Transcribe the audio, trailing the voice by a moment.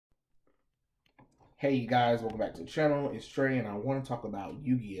Hey you guys, welcome back to the channel. It's Trey and I want to talk about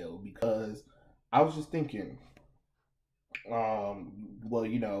Yu-Gi-Oh! Because I was just thinking, well,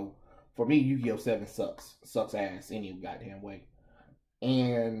 for me, Yu-Gi-Oh! 7 sucks. Sucks ass any goddamn way.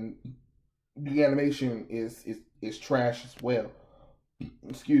 And the animation is trash as well.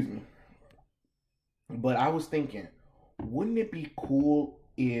 Excuse me. But I was thinking, wouldn't it be cool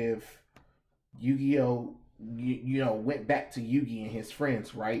if Yu-Gi-Oh! Went back to Yugi and his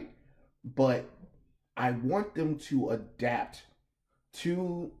friends, right? But I want them to adapt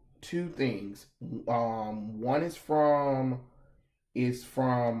two things. One is from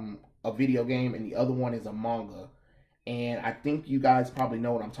a video game, and the other one is a manga. And I think you guys probably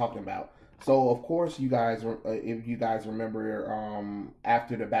know what I'm talking about. So of course, if you guys remember,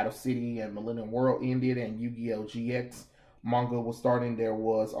 after the Battle City and Millennium World ended, and Yu-Gi-Oh! GX manga was starting, there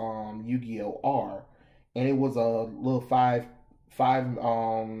was Yu-Gi-Oh! R, and it was a little five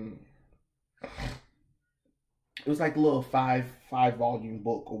it was like a little five volume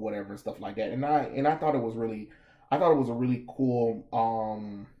book or whatever and stuff like that. And I thought it was a really cool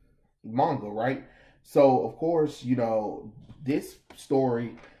manga, right? So of course, this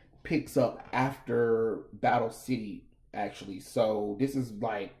story picks up after Battle City actually. So this is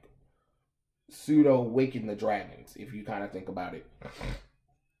like pseudo Waking the Dragons, if you kind of think about it.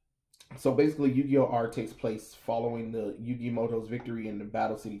 So basically, Yu-Gi-Oh! R takes place following the Yugi Moto's victory in the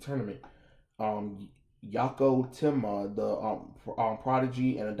Battle City tournament. Yako Tenma, the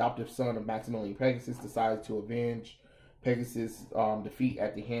prodigy and adoptive son of Maximilian Pegasus, decides to avenge Pegasus' defeat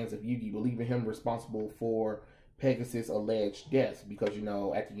at the hands of Yugi, believing him responsible for Pegasus' alleged death. Because,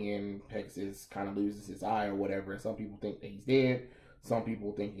 at the end, Pegasus kind of loses his eye or whatever. Some people think that he's dead. Some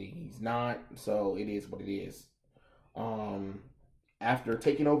people think that he's not. So it is what it is. After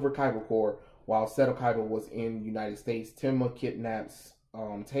taking over Kaiba Corps, while Seto Kaiba was in the United States, Tenma kidnaps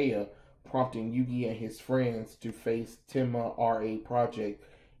Taya, prompting Yugi and his friends to face Tenma RA Project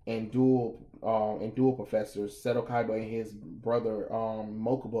and dual professors. Seto Kaiba and his brother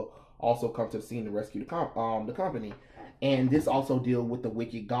Mokuba also come to the scene to rescue the company. And this also deals with the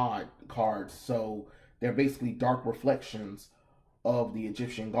Wicked God cards. So they're basically dark reflections of the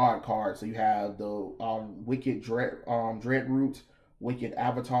Egyptian God cards. So you have the Wicked Dreadroot, Wicked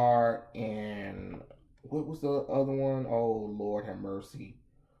Avatar, and what was the other one? Oh Lord have mercy.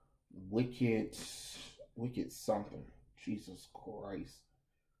 Wicked something. Jesus Christ.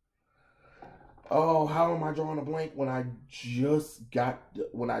 Oh, how am I drawing a blank when I just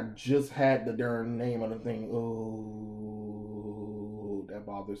had the darn name of the thing? Oh, that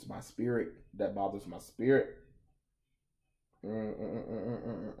bothers my spirit.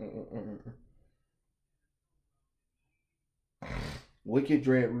 Wicked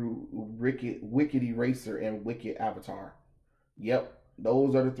Dreadroot, Wicked Eraser, and Wicked Avatar. Yep,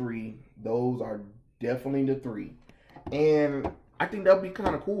 those are the three. Those are definitely the three. And I think that'd be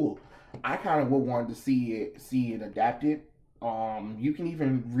kind of cool. I kind of would want to see it adapted. You can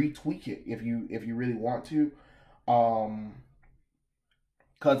even retweak it if you really want to.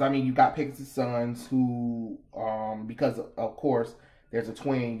 Because I mean, you got Pegasus' sons who, because of course there's a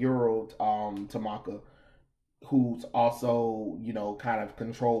twin Euro Tamaka, who's also, kind of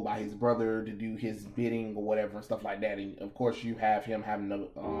controlled by his brother to do his bidding or whatever and stuff like that. And of course, you have him having to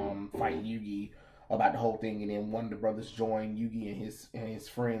fight Yugi about the whole thing, and then one of the brothers join Yugi and his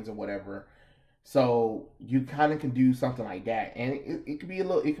friends or whatever. So you kind of can do something like that, and it could be a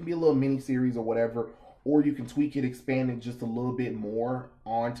little mini series or whatever, or you can tweak it, expand it just a little bit more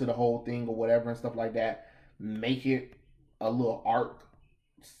onto the whole thing or whatever and stuff like that. Make it a little arc.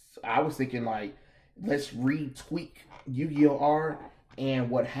 I was thinking like, let's retweak Yu-Gi-Oh! R, and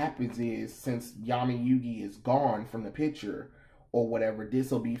what happens is, since Yami Yugi is gone from the picture or whatever, this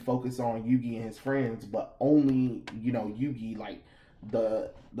will be focused on Yugi and his friends, but only, Yugi, like,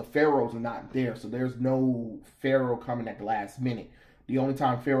 the pharaohs are not there, so there's no pharaoh coming at the last minute. The only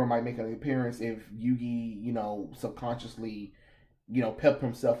time pharaoh might make an appearance if Yugi, subconsciously, pep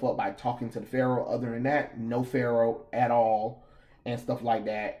himself up by talking to the pharaoh. Other than that, no pharaoh at all, and stuff like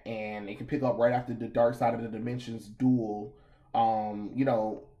that. And it can pick up right after the Dark Side of the Dimensions duel,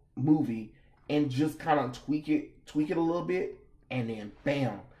 movie, and just kind of tweak it a little bit, and then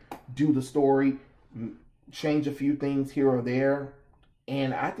bam, do the story, change a few things here or there,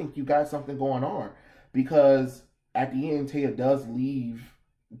 and I think you got something going on. Because at the end, Taya does leave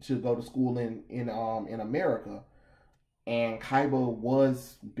to go to school in America. And Kaiba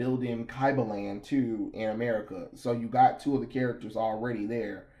was building Kaiba Land too in America. So you got two of the characters already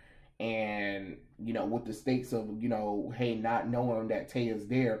there. And, with the stakes of, hey, not knowing that Taya's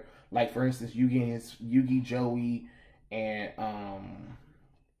there. Like, for instance, Yugi, Joey, and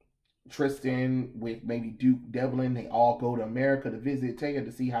Tristan with maybe Duke Devlin, they all go to America to visit Taya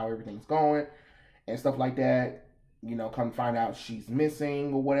to see how everything's going and stuff like that. You know, come find out she's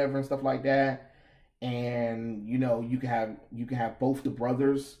missing or whatever and stuff like that. And you know, you can have both the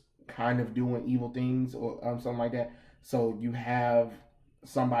brothers kind of doing evil things or something like that. So you have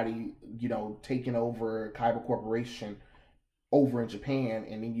somebody, you know, taking over Kaiba Corporation over in Japan,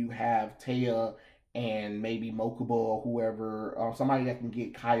 and then you have Taya and maybe Mokuba or whoever, somebody that can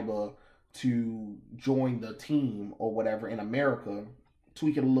get Kaiba to join the team or whatever in America.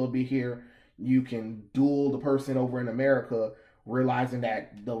 Tweak it a little bit here. You can duel the person over in America, realizing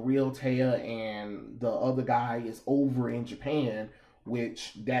that the real Taya and the other guy is over in Japan,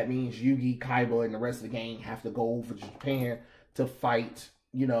 which that means Yugi, Kaiba, and the rest of the gang have to go over to Japan to fight,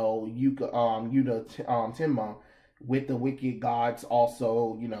 you know, Tenma, with the wicked gods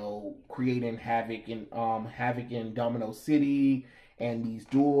also, you know, creating havoc in Domino City and these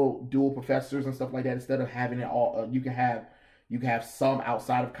dual professors and stuff like that. Instead of having it all, you can have some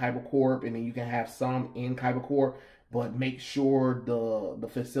outside of Kaiba Corp, and then you can have some in Kaiba Corp, but make sure the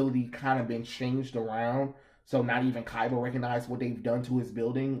facility kind of been changed around, so not even Kaiba recognize what they've done to his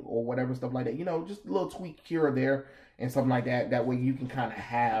building or whatever, stuff like that. You know, just a little tweak here or there and something like that. That way you can kind of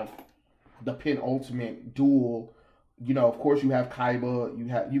have the penultimate duel. You know, of course you have Kaiba. You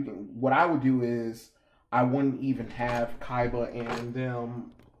can. What I would do is I wouldn't even have Kaiba and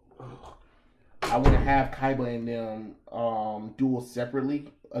them. I wouldn't have Kaiba and them duel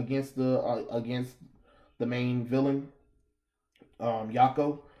separately against the main villain,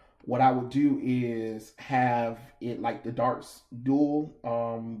 Yako. What I would do is have it like the Darts duel,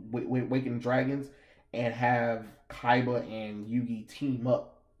 with Waking Dragons, and have Kaiba and Yugi team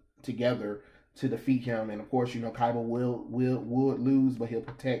up together to defeat him. And of course, you know, Kaiba would lose, but he'll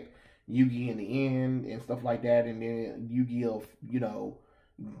protect Yugi in the end and stuff like that. And then Yugi will, you know,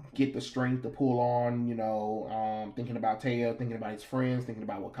 get the strength to pull on, you know, thinking about Taya, thinking about his friends, thinking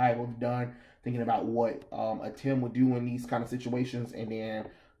about what Kaiba's done, thinking about what a Tim would do in these kind of situations, and then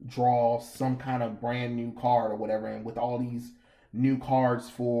draw some kind of brand new card or whatever. And with all these new cards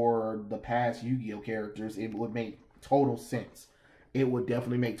for the past Yu-Gi-Oh characters, it would make total sense. It would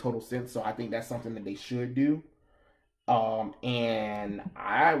definitely make total sense. So I think that's something that they should do. And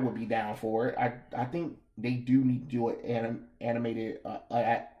I would be down for it. I think they do need to do an animated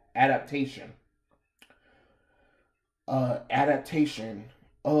adaptation. Adaptation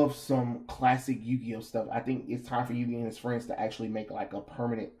of some classic Yu-Gi-Oh stuff. I think it's time for Yugi and his friends to actually make like a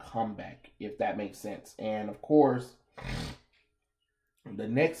permanent comeback, if that makes sense. And of course, the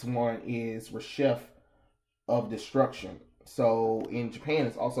next one is Reshef of Destruction. So in Japan,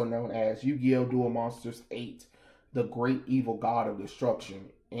 it's also known as Yu-Gi-Oh! Duel Monsters 8, the Great Evil God of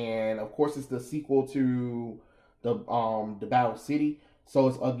Destruction. And of course, it's the sequel to the Battle City. So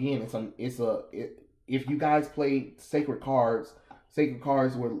if you guys played Sacred Cards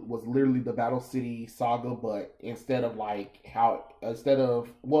was literally the Battle City saga, but instead of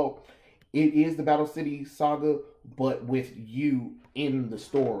it is the Battle City saga, but with you in the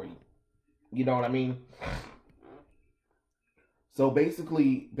story. You know what I mean? So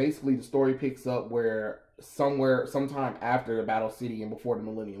basically the story picks up where sometime after the Battle City and before the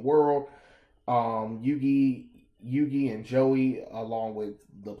Millennium World, Yugi and Joey, along with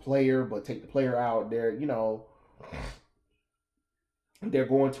the player, but take the player out, they're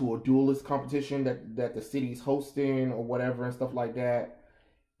going to a duelist competition that the city's hosting or whatever and stuff like that.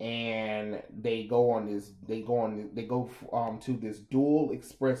 And they go to this Duel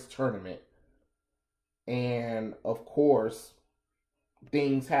Express tournament. And of course,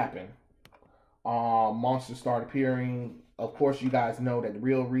 things happen. Monsters start appearing. Of course, you guys know that the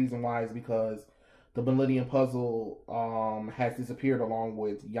real reason why is because the Millennium Puzzle has disappeared along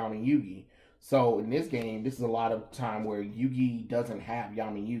with Yami Yugi. So in this game, this is a lot of time where Yugi doesn't have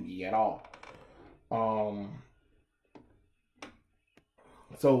Yami Yugi at all.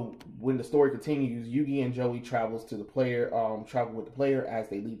 So when the story continues, Yugi and Joey travel with the player as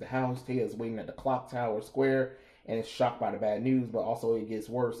they leave the house. Taya is waiting at the Clock Tower Square and is shocked by the bad news, but also it gets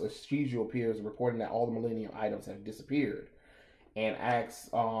worse as Shizu appears, reporting that all the Millennium items have disappeared, and asks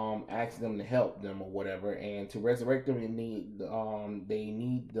them to help them or whatever. And to resurrect them, they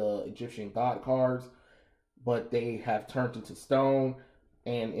need the Egyptian god cards, but they have turned into stone.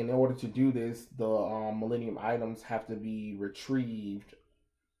 And in order to do this, the Millennium items have to be retrieved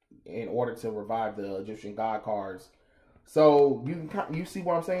in order to revive the Egyptian god cards. So you see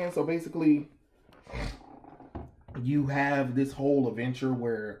what I'm saying? So basically, you have this whole adventure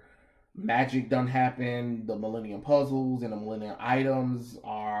where magic done happen, the Millennium Puzzles and the Millennium items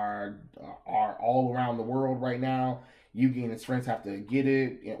are all around the world right now, Yugi and his friends have to get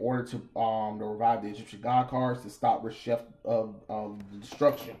it in order to revive the Egyptian god cards to stop Reshef of the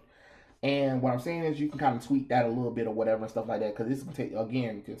destruction. And what I'm saying is, you can kind of tweak that a little bit or whatever and stuff like that, because this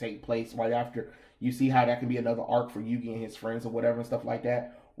can take place right after you see how that can be another arc for Yugi and his friends or whatever and stuff like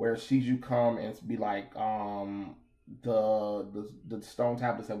that, where Shiju come and be like, the stone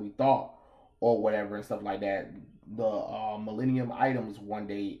tablets that we thought or whatever and stuff like that. The Millennium items one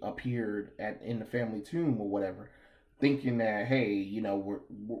day appeared in the family tomb or whatever, thinking that, hey,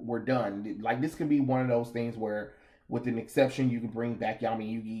 we're done. Like, this could be one of those things where, with an exception, you can bring back Yami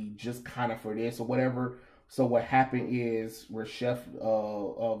Yugi just kind of for this or whatever. So what happened is, where Chef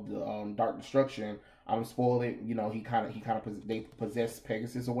of the Dark Destruction, I'm spoil it. They possess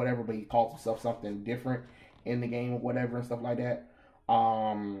Pegasus or whatever, but he calls himself something different in the game or whatever and stuff like that.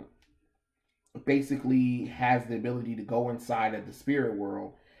 Basically has the ability to go inside of the spirit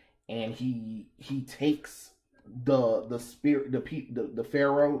world, and he takes the spirit, the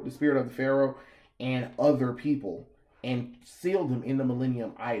pharaoh, the spirit of the pharaoh, and other people, and seal them in the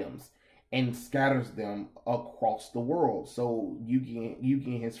Millennium items and scatters them across the world. So Yugi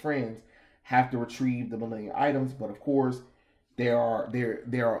and his friends have to retrieve the Millennium items, but of course there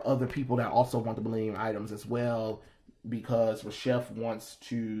are other people that also want the Millennium items as well, because Reshef wants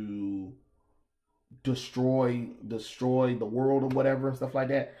to destroy the world or whatever and stuff like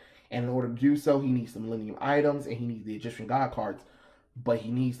that. And in order to do so, he needs the Millennium items and he needs the Egyptian god cards, but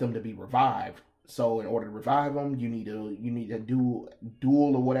he needs them to be revived. So in order to revive them, you need to do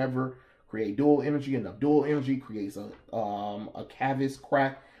dual or whatever, create dual energy. Enough dual energy creates a cavus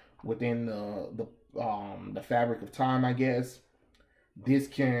crack within the fabric of time, I guess. This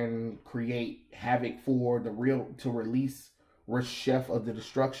can create havoc for to release Reshef of the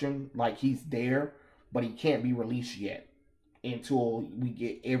destruction. Like, he's there, but he can't be released yet until we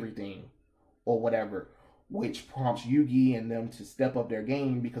get everything or whatever, which prompts Yugi and them to step up their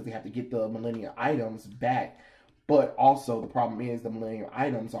game, because they have to get the Millennium items back. But also the problem is, the Millennium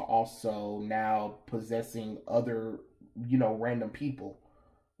items are also now possessing other, random people.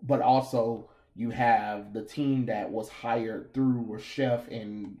 But also you have the team that was hired through Reshef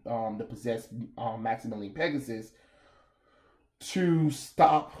and the possessed Maximilian Pegasus to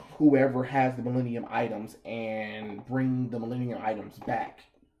stop whoever has the Millennium items and bring the Millennium items back.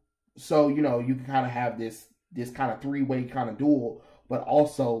 So, you can kind of have this kind of three-way kind of duel, but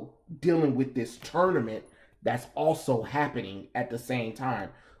also dealing with this tournament that's also happening at the same time.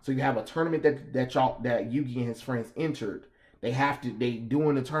 So you have a tournament that Yugi and his friends entered. They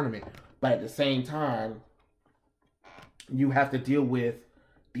doing the tournament, but at the same time, you have to deal with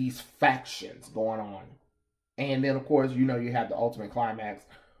these factions going on. And then, of course, you have the ultimate climax,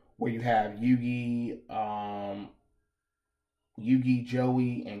 where you have Yugi,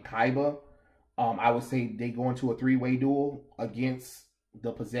 Joey, and Kaiba. I would say they go into a three-way duel against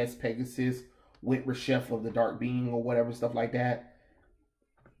the possessed Pegasus with Reshef of the Dark Being or whatever, stuff like that.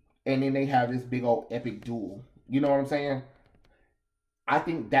 And then they have this big old epic duel. You know what I'm saying? I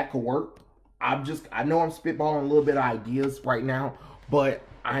think that could work. I know I'm spitballing a little bit of ideas right now, but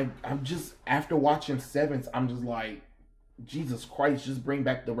I'm just, after watching Sevens, I'm just like, Jesus Christ, just bring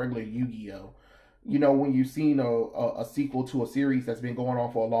back the regular Yu-Gi-Oh! When you've seen a sequel to a series that's been going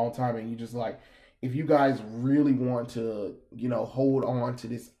on for a long time, and you just like, if you guys really want to, hold on to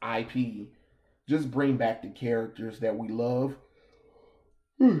this IP, just bring back the characters that we love.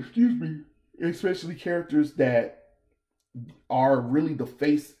 Excuse me. Especially characters that are really the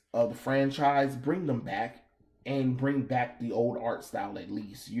face of the franchise. Bring them back, and bring back the old art style at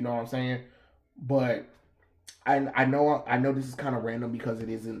least. You know what I'm saying? But I know this is kind of random, because it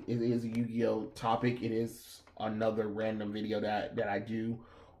is a Yu-Gi-Oh topic. It is another random video that I do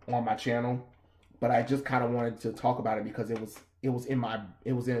on my channel, but I just kind of wanted to talk about it because it was in my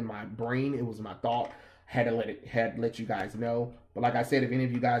brain. It was my thought. Had to let you guys know. But like I said, if any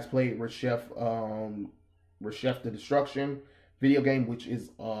of you guys played Reshef the Destruction video game, which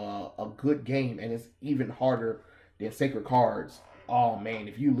is a good game, and it's even harder than Sacred Cards. Oh man,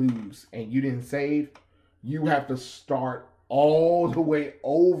 if you lose and you didn't save, you have to start all the way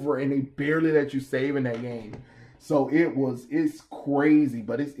over, and they barely let you save in that game. So it's crazy,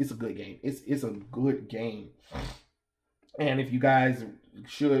 but it's a good game. It's a good game. And if you guys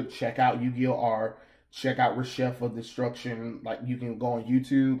should check out Yu-Gi-Oh! Or check out Reshef of Destruction, like, you can go on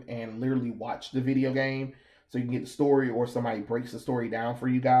YouTube and literally watch the video game, so you can get the story, or somebody breaks the story down for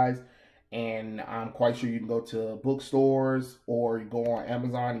you guys. And I'm quite sure you can go to bookstores, or you go on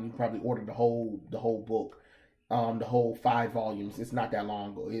Amazon and you can probably order the whole book, the whole 5 volumes. It's not that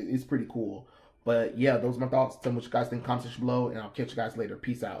long. It's pretty cool. But yeah, those are my thoughts. Tell me what you guys think in the comment section below, and I'll catch you guys later.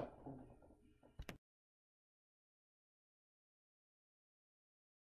 Peace out.